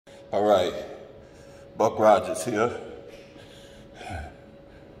All right, Buck Rogers here.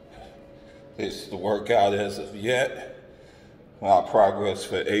 It's the workout as of yet. Our progress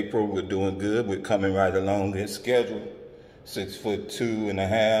for April, we're doing good. We're coming right along in schedule.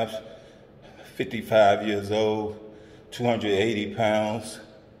 6'2.5", 55 years old, 280 pounds,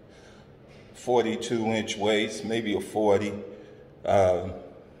 42-inch waist, maybe a 40.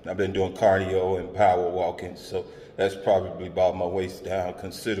 I've been doing cardio and power walking, so that's probably brought my waist down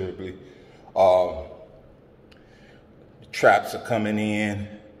considerably. The traps are coming in,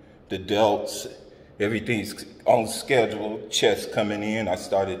 the delts, everything's on schedule. Chest coming in. I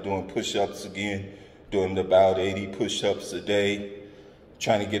started doing push-ups again, doing about 80 push-ups a day,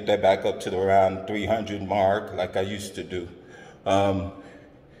 trying to get that back up to the around 300 mark like I used to do.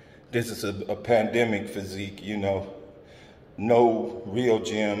 This is a pandemic physique, you know. No real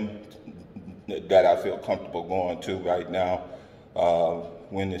gym that I feel comfortable going to right now.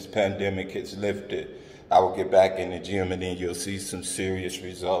 When this pandemic is lifted, I will get back in the gym and then you'll see some serious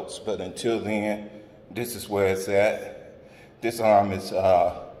results. But until then, this is where it's at. This arm is,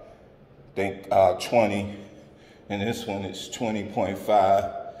 I think, 20, and this one is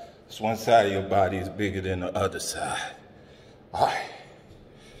 20.5. This one side of your body is bigger than the other side. All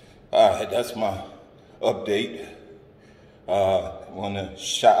right, that's my update. Want to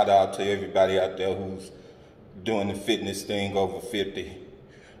shout out to everybody out there who's doing the fitness thing over 50.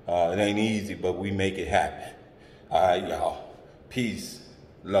 It ain't easy, but we make it happen. All right, y'all. Peace,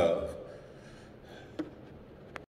 love.